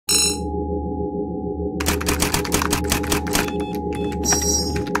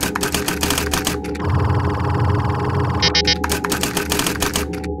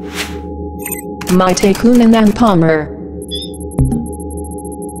Maite and Palmer.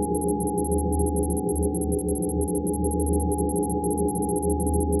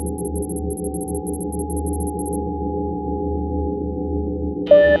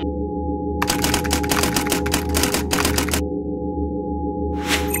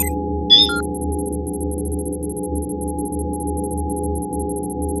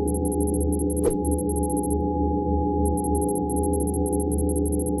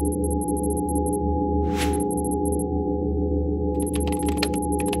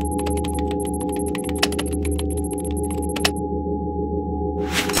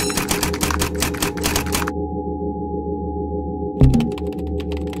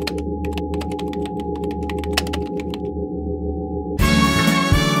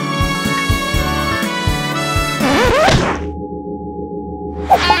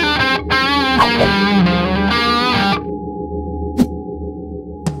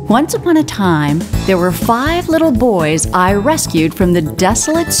 Once upon a time, there were 5 little boys I rescued from the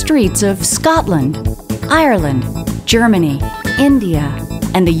desolate streets of Scotland, Ireland, Germany, India,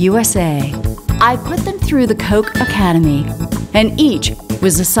 and the USA. I put them through the Coke Academy, and each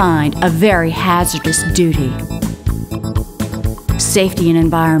was assigned a very hazardous duty. Safety and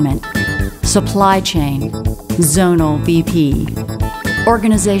environment, supply chain, zonal VP,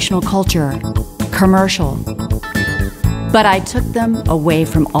 organizational culture, commercial. But I took them away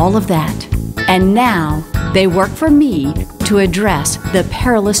from all of that, and now they work for me to address the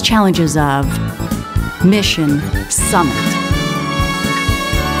perilous challenges of Mission Summit.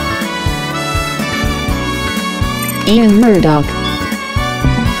 Ian Murdoch.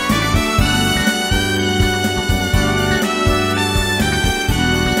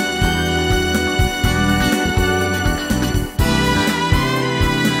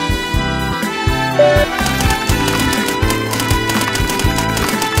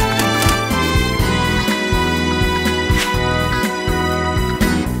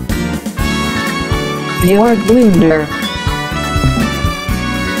 Georg Blunder.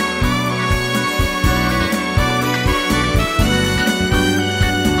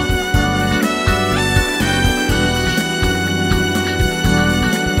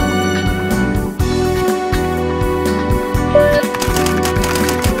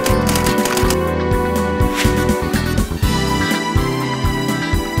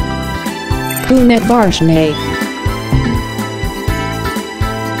 Punet Varshney.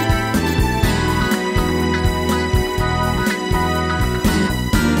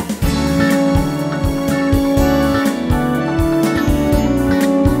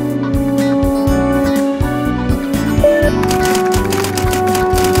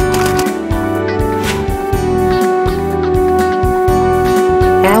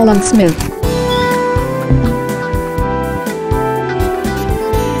 Alan Smith.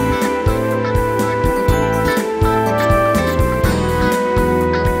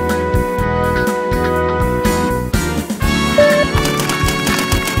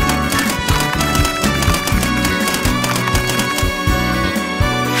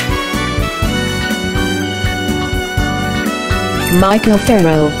 Michael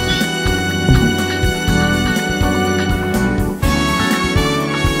Farrow.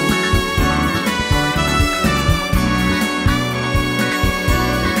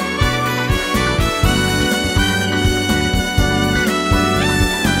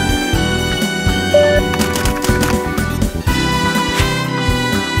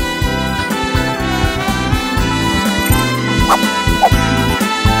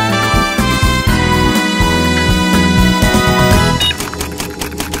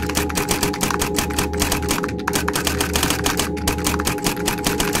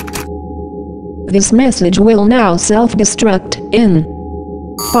 This message will now self-destruct in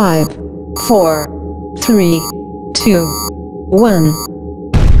 5, 4, 3, 2, 1.